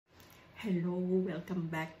Hello, welcome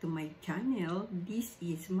back to my channel. This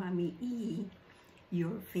is Mommy E,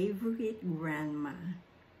 your favorite grandma.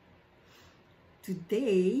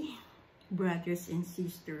 Today, brothers and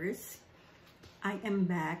sisters, I am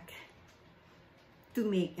back to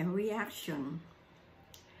make a reaction.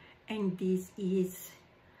 And this is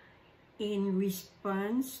in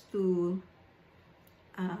response to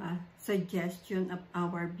a suggestion of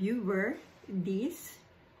our viewer, this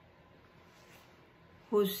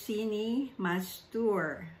Hosini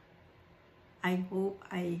Mastur. I hope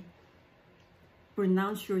I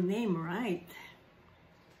pronounce your name right.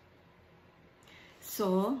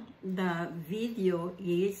 So, the video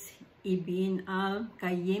is Ibn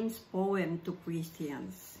Al-Qayyim's poem to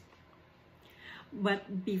Christians. But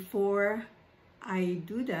before I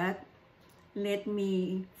do that, let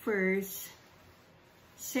me first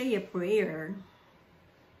say a prayer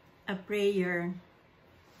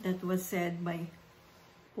that was said by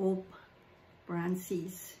Pope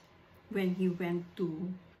Francis when he went to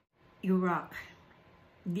Iraq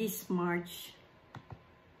this March.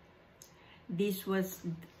 This was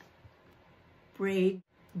prayed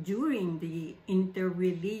during the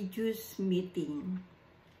interreligious meeting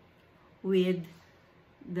with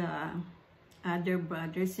the other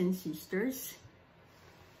brothers and sisters,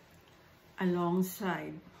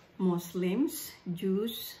 alongside Muslims,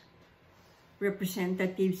 Jews,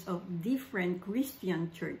 representatives of different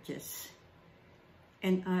Christian churches,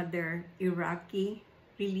 and other Iraqi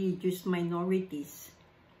religious minorities.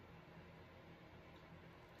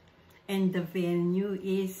 And the venue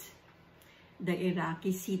is the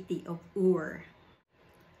Iraqi city of Ur.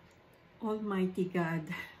 Almighty God,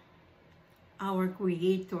 our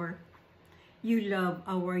Creator, you love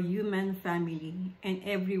our human family and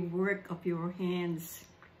every work of your hands.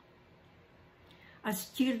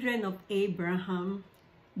 As children of Abraham,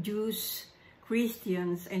 Jews,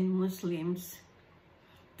 Christians, and Muslims,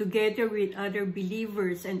 together with other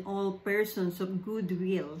believers and all persons of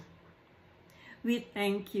goodwill, we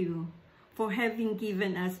thank you for having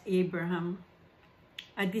given us Abraham,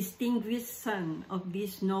 a distinguished son of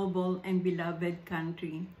this noble and beloved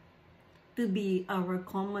country, to be our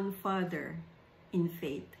common father in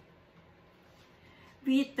faith.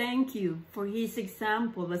 We thank you for his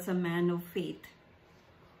example as a man of faith,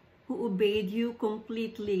 who obeyed you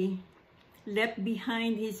completely, left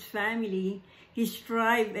behind his family, his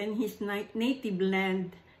tribe, and his native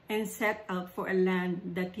land, and set out for a land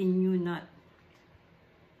that he knew not.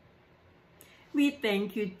 We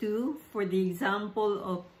thank you too for the example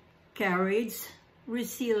of courage,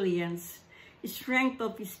 resilience, strength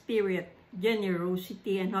of spirit,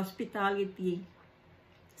 generosity, and hospitality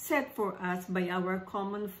set for us by our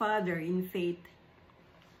common Father in faith.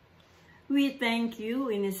 We thank you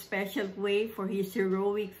in a special way for his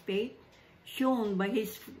heroic faith, shown by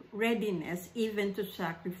his readiness even to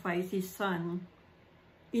sacrifice his son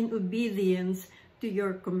in obedience to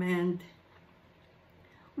your command.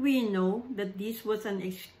 We know that this was an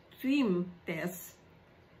extreme test,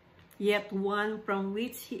 yet one from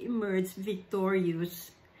which he emerged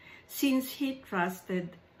victorious, since he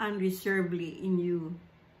trusted unreservedly in you,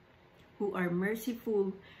 who are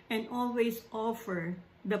merciful and always offer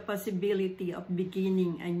the possibility of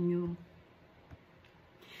beginning anew.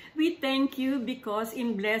 We thank you because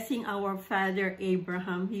in blessing our father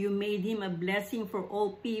Abraham, you made him a blessing for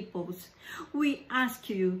all peoples. We ask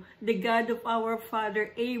you, the God of our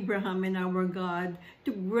father Abraham and our God,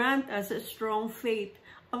 to grant us a strong faith,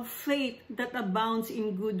 a faith that abounds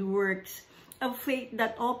in good works, a faith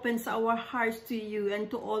that opens our hearts to you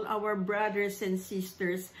and to all our brothers and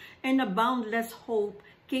sisters, and a boundless hope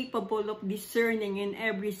capable of discerning in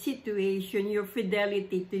every situation your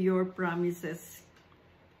fidelity to your promises.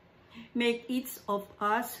 Make each of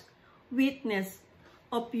us witness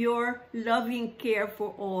of your loving care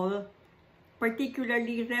for all,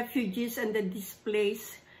 particularly refugees and the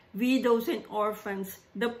displaced, widows and orphans,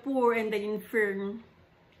 the poor and the infirm.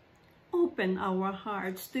 Open our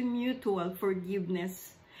hearts to mutual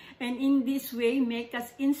forgiveness, and in this way make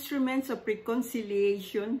us instruments of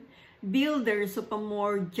reconciliation, builders of a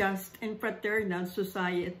more just and fraternal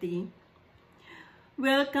society.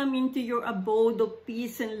 Welcome into your abode of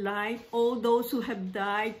peace and light all those who have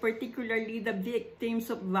died, particularly the victims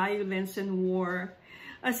of violence and war.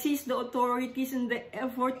 Assist the authorities in the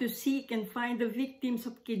effort to seek and find the victims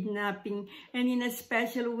of kidnapping, and in a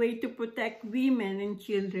special way to protect women and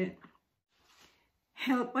children.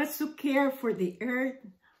 Help us to care for the earth,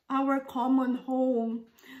 our common home,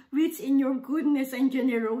 which in your goodness and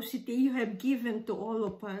generosity you have given to all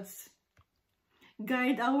of us.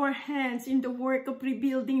 Guide our hands in the work of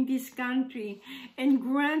rebuilding this country and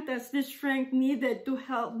grant us the strength needed to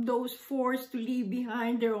help those forced to leave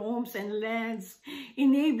behind their homes and lands,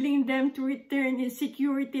 enabling them to return in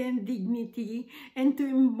security and dignity and to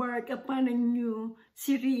embark upon a new,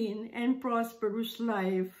 serene, and prosperous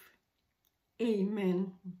life.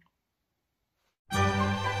 Amen.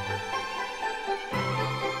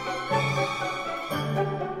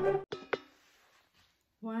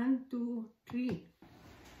 1, 2, 3.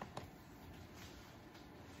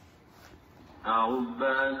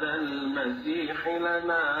 عباد المسيح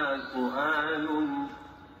لنا سؤال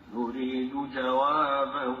نريد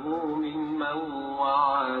جوابه ممن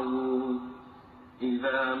وعاه.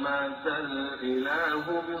 إذا مات الإله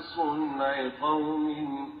بصنع قوم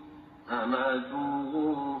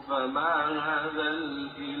أماتوه فما هذا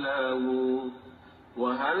الإله؟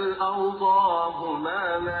 وهل أرضاه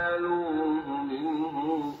ما نالوه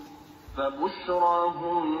منه؟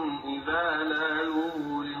 فبشراهم إذا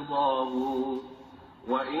نالوا رضاه.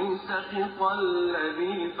 وإن سخط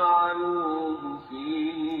الذي فعلوه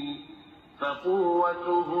فيه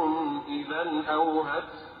فقوتهم إذا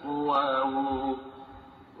أوهت قواه.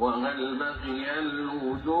 وهل بقي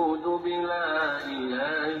الوجود بلا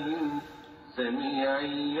إله سميع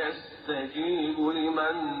يستجيب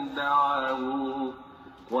لمن دعاه؟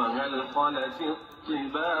 وهل خلت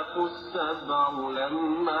الطباق السبع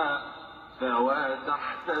لما ثوى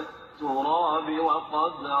تحت التراب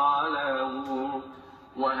وقد علاه؟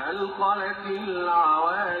 وهل خلت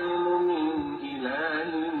العوالم من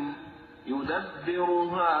إله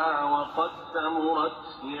يدبرها وقد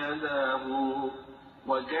ثمرت يداه؟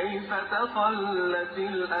 وكيف تخلت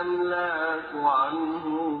الأملاك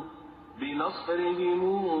عنه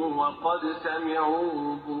بنصرهم وقد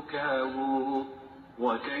سمعوا بكاه؟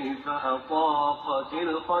 وكيف أطاقت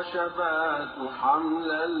الخشبات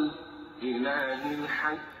حمل الإله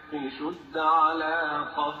الحق شد على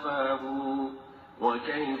قفاه؟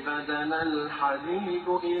 وكيف دنا الحديد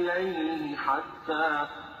إليه حتى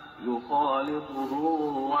يخالطه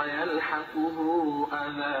ويلحقه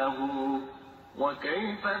أذاه؟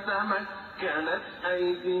 وكيف تمكنت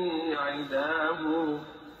أيدي عداه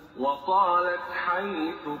وطالت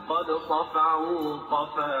حيث قد صفعوا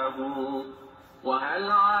قفاه؟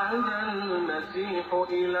 وهل عاد المسيح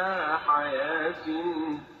إلى حياة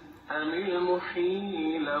أم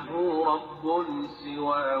المحيي له رب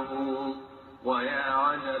سواه؟ ويا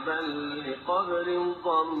عجبا لقبر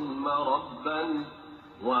ضم ربا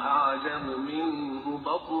وأعجب منه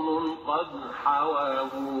بطن قد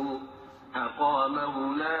حواه. أقام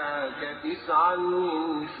هناك 9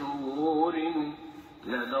 من شهور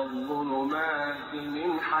لدى الظلمات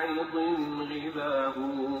من حيض غذاه.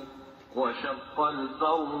 وشق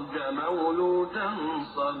الفرج مولودا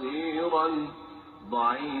صغيرا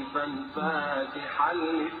ضعيفا فاتحا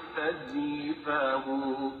للثدي فاه.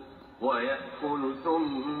 ويأكل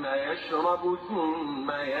ثم يشرب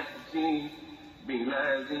ثم يأتي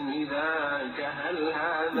بلازم ذاك هل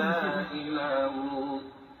هذا إله؟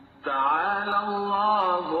 تعالى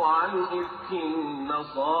الله عن إفك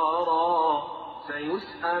النصارى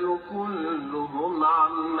سيسأل كلهم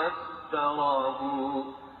عما افتراه.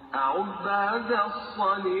 أعباد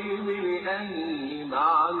الصليب لأي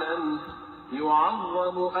معنى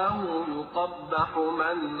يعظم أو يقبح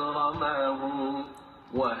من رماه؟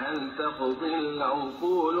 وهل تقضي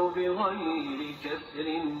العقول بغير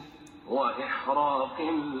كسر وإحراق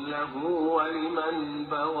له ولمن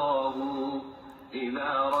بغاه؟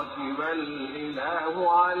 إذا ركب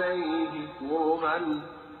الإله عليه كرها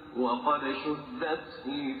وقد شدت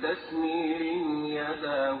لتسمير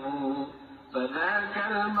يداه فذاك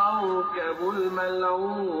المركب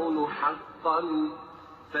الملعون حقا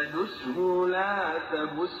فدسه لا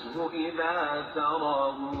تبسه إذا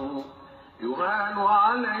تراه. يهان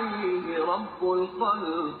عليه رب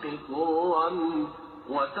الخلق طرا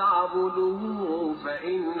وتعبده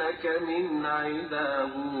فإنك من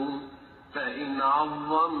عداه. فإن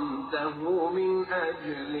عظمته من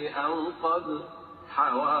أجل أن قد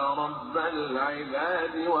حوى رب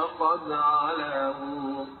العباد وقد علاه.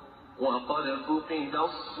 وقد فقد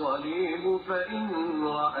الصليب فإن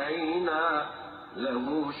رأينا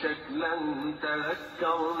له شكلا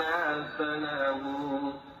تذكرنا ثناه.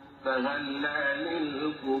 فهلا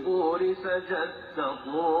للقبور سجدت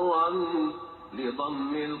طرا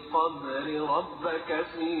لضم القبر ربك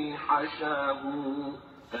في حشاه.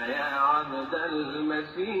 فيا عبد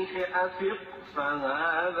المسيح أفق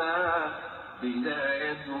فهذا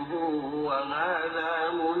بدايته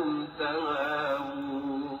وهذا منتهاه.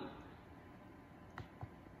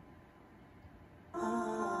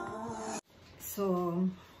 So,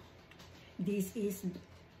 this is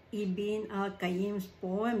Ibn Al-Qayyim's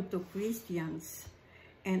poem to Christians,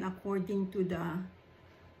 and according to the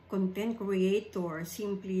content creator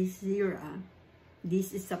Simply Zira,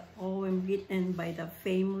 this is a poem written by the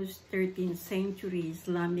famous 13th century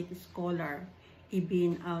Islamic scholar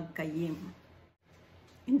Ibn Al-Qayyim.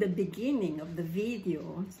 In the beginning of the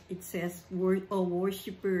video, it says, "O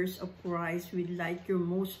worshippers of Christ, we'd like your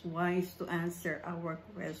most wise to answer our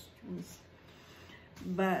questions."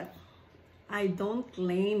 But I don't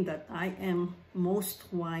claim that I am most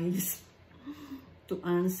wise to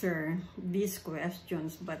answer these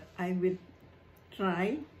questions, but I will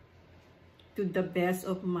try to the best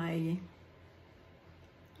of my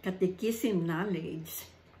catechism knowledge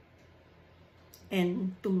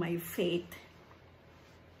and to my faith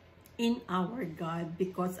in our God,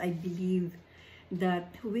 because I believe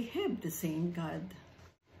that we have the same God,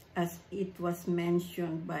 as it was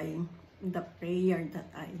mentioned by the prayer that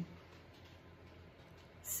I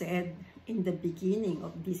said in the beginning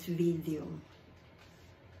of this video.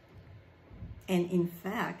 And in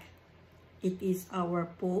fact, it is our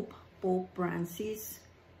Pope Francis,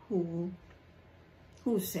 who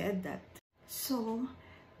said that. So,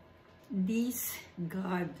 this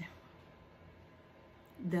God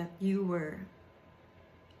that you were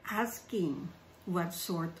asking what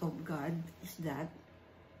sort of God is that,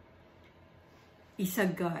 is a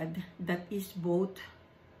God that is both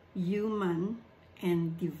human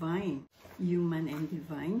and divine. Human and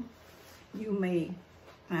divine. You may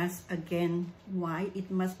ask again why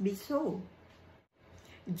it must be so.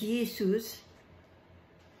 Jesus,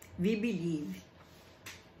 we believe,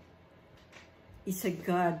 is a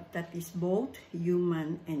God that is both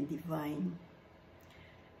human and divine.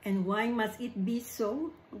 And why must it be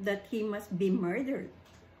so that he must be murdered?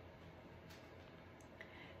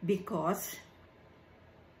 Because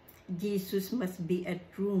Jesus must be a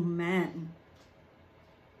true man.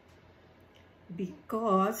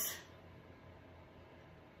 Because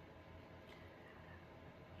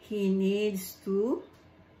he needs to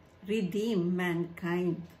redeem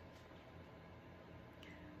mankind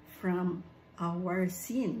from our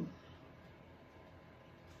sin.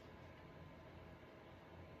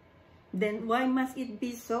 Then why must it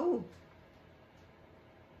be so?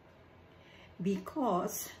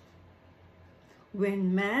 Because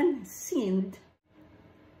when man sinned,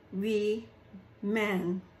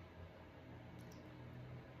 man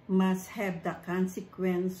must have the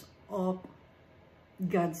consequence of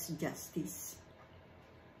God's justice.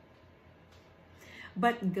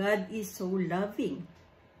 But God is so loving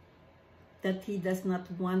that he does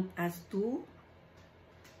not want us to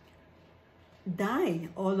die,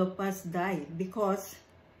 all of us die, because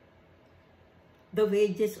the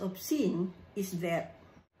wages of sin is death.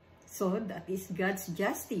 So that is God's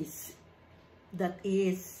justice that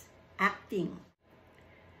is acting.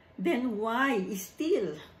 Then why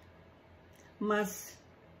still must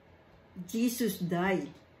Jesus die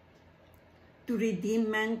to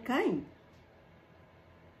redeem mankind?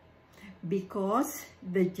 Because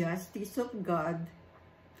the justice of God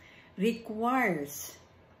requires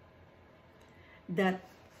that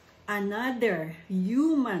another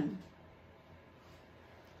human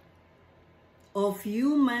of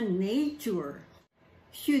human nature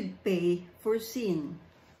should pay for sin.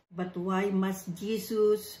 But why must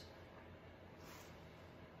Jesus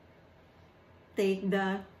take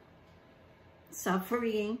the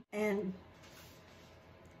suffering and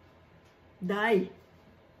die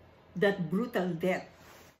that brutal death?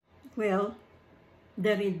 Well,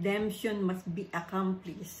 the redemption must be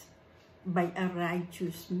accomplished by a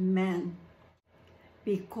righteous man,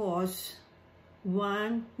 because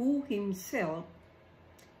one who himself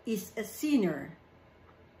is a sinner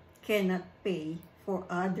cannot pay for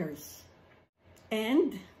others.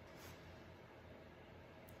 And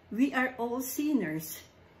we are all sinners.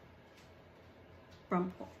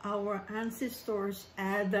 From our ancestors,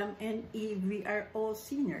 Adam and Eve, we are all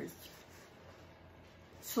sinners.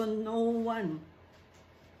 So no one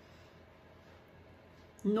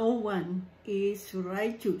is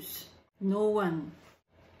righteous. No one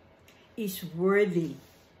is worthy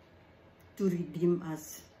to redeem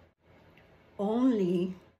us.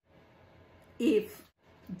 Only if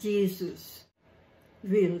Jesus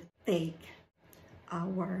will take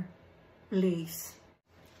our place.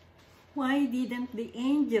 Why didn't the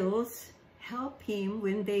angels help him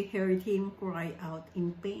when they heard him cry out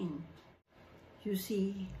in pain? You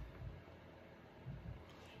see,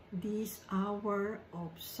 this hour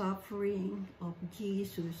of suffering of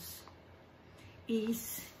Jesus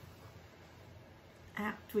is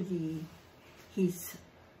actually his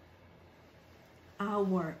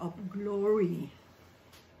hour of glory.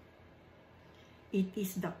 It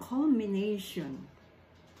is the culmination,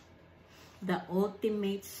 the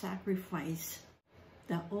ultimate sacrifice,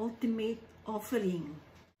 the ultimate offering,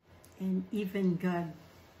 and even God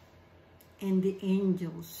and the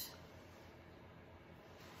angels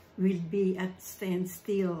will be at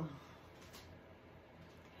standstill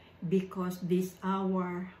because this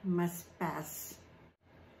hour must pass.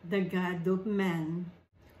 The God of man,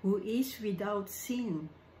 who is without sin,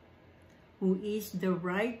 who is the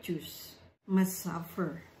righteous, must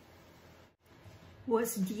suffer.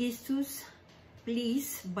 Was Jesus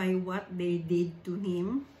pleased by what they did to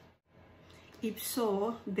him? If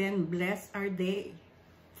so, then blessed are they,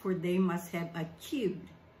 for they must have achieved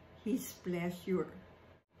his pleasure.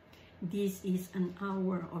 This is an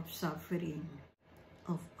hour of suffering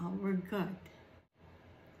of our God,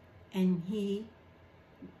 and he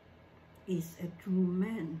is a true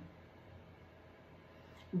man.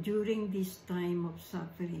 During this time of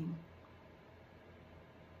suffering,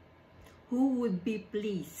 who would be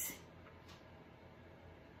pleased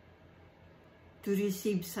to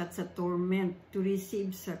receive such a torment, to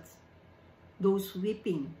receive such those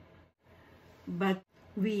weeping? But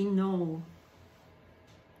we know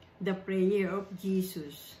the prayer of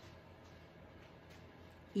Jesus,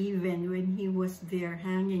 even when he was there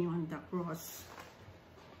hanging on the cross.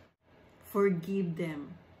 Forgive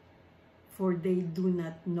them, for they do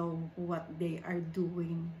not know what they are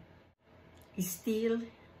doing. Still,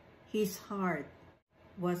 his heart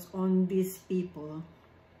was on these people.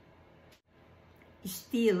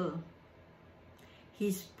 Still,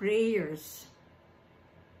 his prayers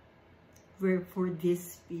were for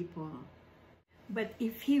these people. But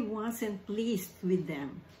if he wasn't pleased with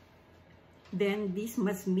them, then this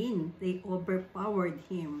must mean they overpowered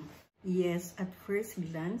him. Yes, at first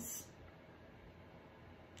glance,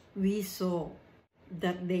 we saw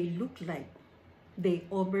that they looked like they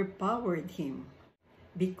overpowered him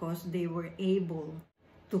because they were able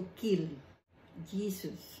to kill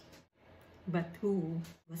Jesus. But who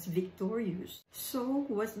was victorious? So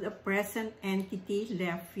was the present entity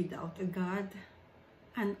left without a God,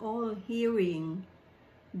 an all-hearing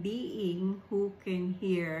being who can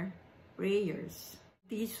hear prayers.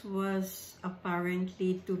 This was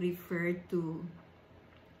apparently to refer to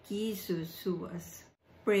Jesus, who was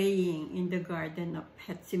praying in the Garden of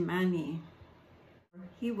Gethsemane.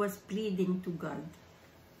 He was pleading to God,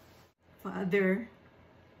 Father,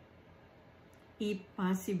 if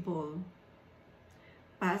possible,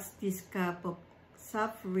 pass this cup of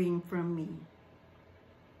suffering from me,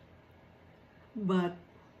 but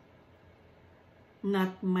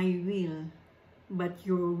not my will, but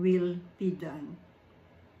your will be done.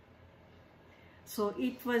 So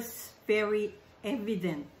it was very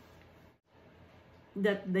evident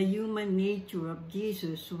that the human nature of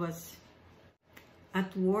Jesus was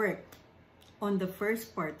at work on the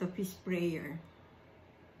first part of his prayer.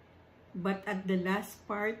 But at the last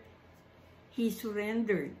part, he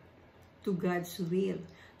surrendered to God's will.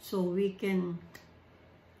 So we can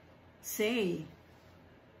say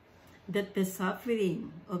that the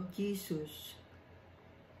suffering of Jesus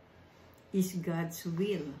is God's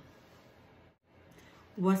will.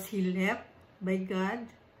 Was he left by God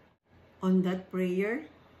on that prayer?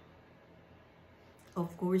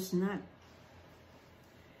 Of course not.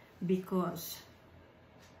 Because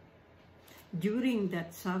during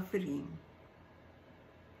that suffering,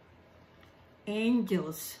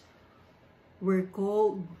 angels were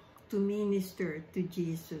called to minister to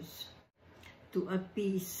Jesus, to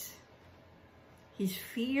appease his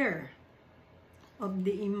fear of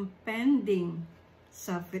the impending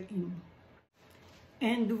suffering.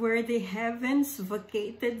 And were the heavens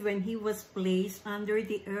vacated when he was placed under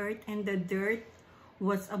the earth and the dirt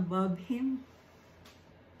was above him?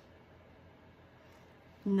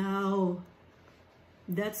 Now,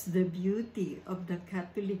 that's the beauty of the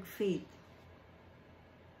Catholic faith,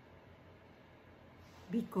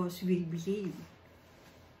 because we believe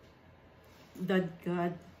that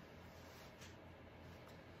God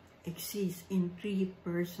exists in 3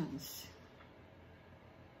 persons.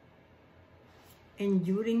 And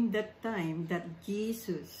during that time that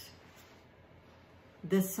Jesus,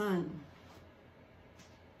 the Son,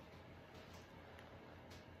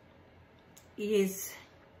 is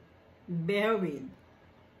buried,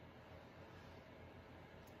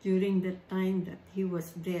 during the time that he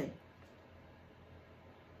was dead,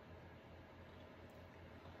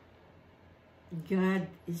 God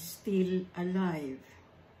is still alive.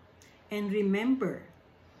 And remember,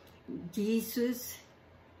 Jesus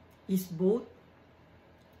is both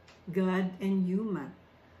God and human.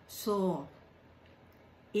 So,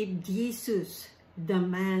 if Jesus, the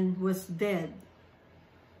man, was dead,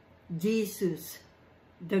 Jesus,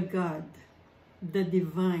 the God, the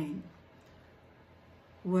divine,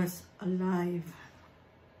 was alive.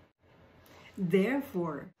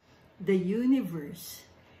 Therefore, the universe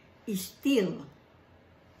still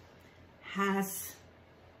has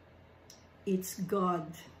its God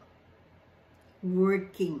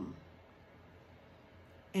working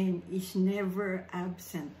and is never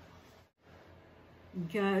absent.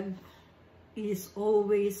 God is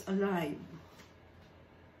always alive.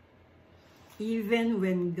 Even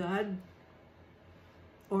when God,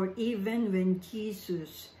 or even when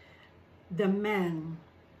Jesus, the man,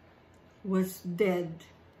 was dead,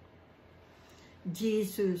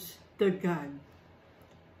 Jesus, the God,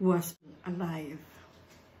 was alive.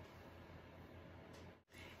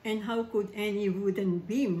 And how could any wooden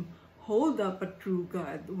beam hold up a true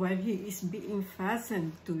God while he is being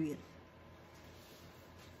fastened to it?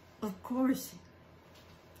 Of course,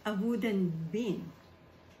 a wooden beam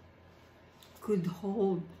could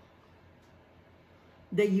hold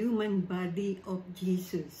the human body of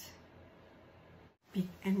Jesus.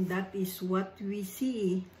 And that is what we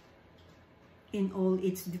see in all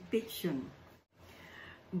its depiction.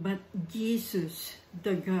 But Jesus,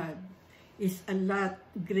 the God, is a lot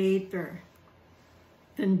greater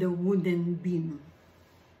than the wooden beam.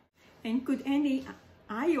 And could any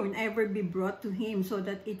iron ever be brought to him so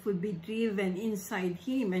that it would be driven inside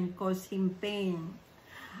him and cause him pain?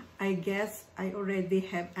 I guess I already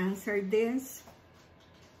have answered this.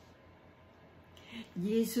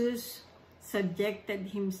 Jesus subjected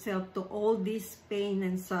himself to all this pain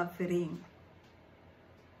and suffering.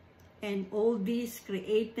 And all these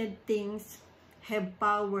created things have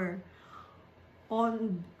power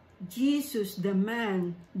on Jesus, the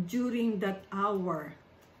man, during that hour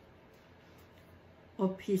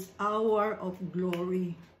of his hour of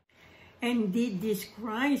glory. And did this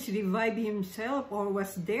Christ revive himself, or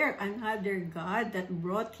was there another God that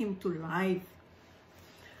brought him to life?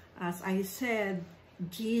 As I said,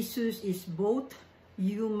 Jesus is both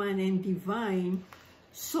human and divine.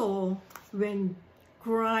 So when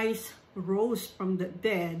Christ rose from the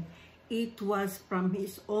dead, it was from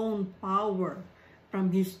his own power,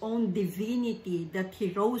 from his own divinity, that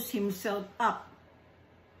he rose himself up.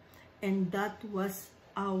 And that was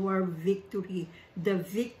our victory, the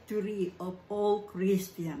victory of all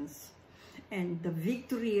Christians, and the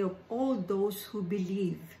victory of all those who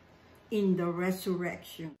believe in the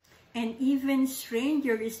resurrection. And even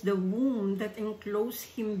stranger is the womb that enclosed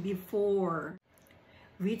him before,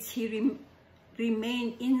 which he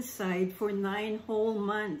remained inside for 9 whole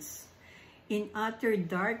months, in utter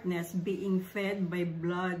darkness, being fed by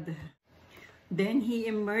blood. Then he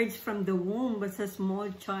emerged from the womb as a small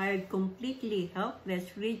child, completely helpless,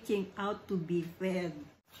 reaching out to be fed.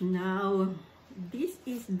 Now, this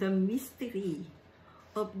is the mystery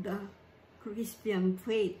of the Christian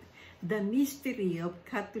faith, the mystery of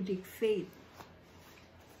Catholic faith,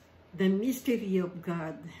 the mystery of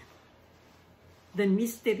God, the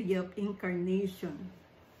mystery of incarnation,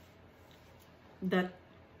 that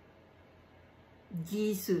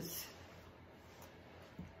Jesus,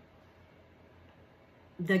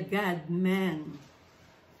 the God-man,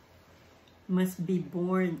 must be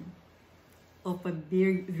born of a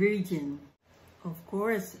virgin. Of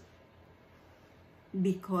course,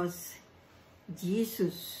 because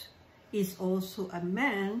Jesus is also a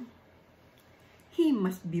man, he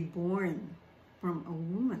must be born from a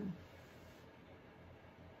woman.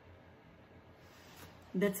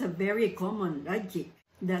 That's a very common logic.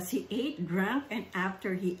 Thus he ate, drank, and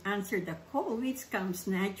after he answered the call, which comes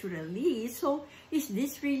naturally. So, is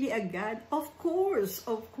this really a God? Of course,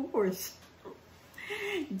 of course.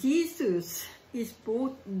 Jesus is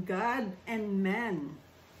both God and man.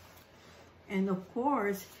 And of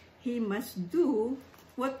course, he must do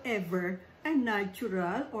whatever a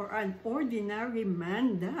natural or an ordinary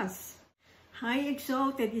man does. High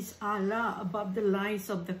exalted is Allah above the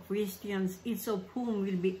lives of the Christians, each of whom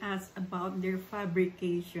will be asked about their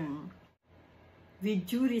fabrication. With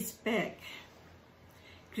due respect,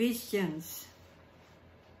 Christians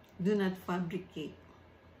do not fabricate.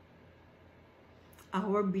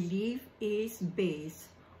 Our belief is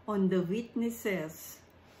based on the witnesses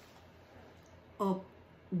of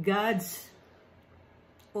God's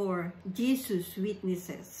or Jesus'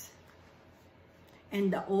 witnesses. And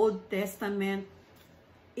the Old Testament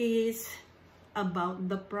is about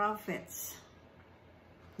the prophets,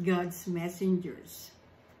 God's messengers.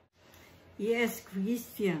 Yes,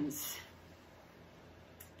 Christians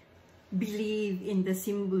believe in the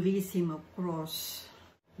symbolism of cross,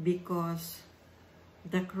 because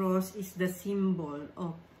the cross is the symbol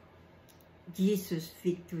of Jesus'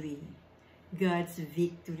 victory God's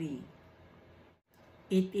victory.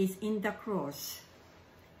 It is in the cross,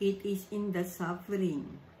 it is in the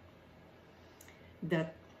suffering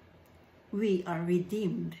that we are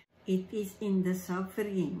redeemed. It is in the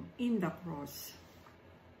suffering, in the cross.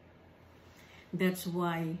 That's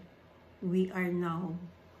why we are now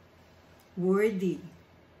worthy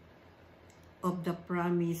of the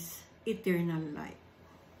promised eternal life.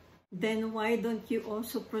 Then why don't you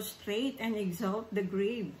also prostrate and exalt the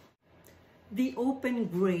grave? The open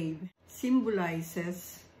grave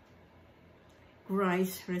symbolizes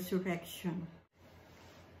Christ's resurrection.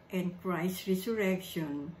 And Christ's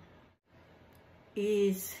resurrection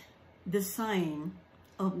is the sign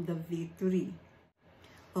of the victory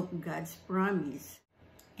of God's promise.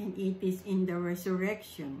 And it is in the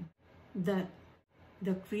resurrection that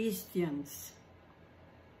the Christians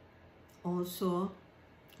also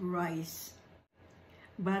rise.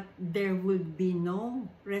 But there would be no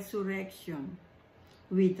resurrection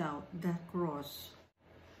without the cross.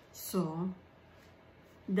 So,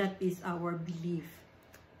 that is our belief.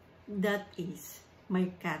 That is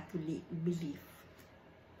my Catholic belief.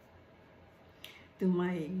 To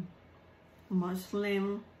my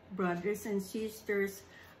Muslim brothers and sisters,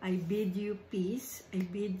 I bid you peace, I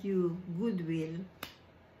bid you goodwill.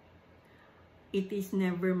 It is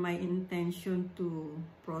never my intention to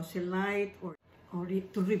proselyte or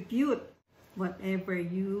to refute whatever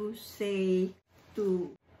you say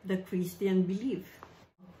to the Christian belief.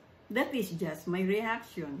 That is just my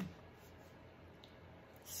reaction.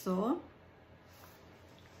 So,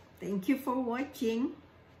 thank you for watching.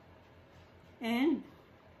 And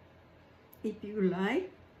if you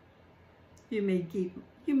like, you may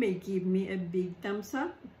give me a big thumbs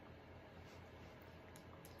up.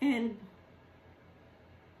 And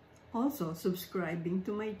also subscribing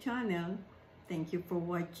to my channel. Thank you for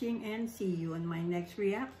watching and see you on my next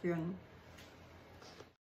reaction.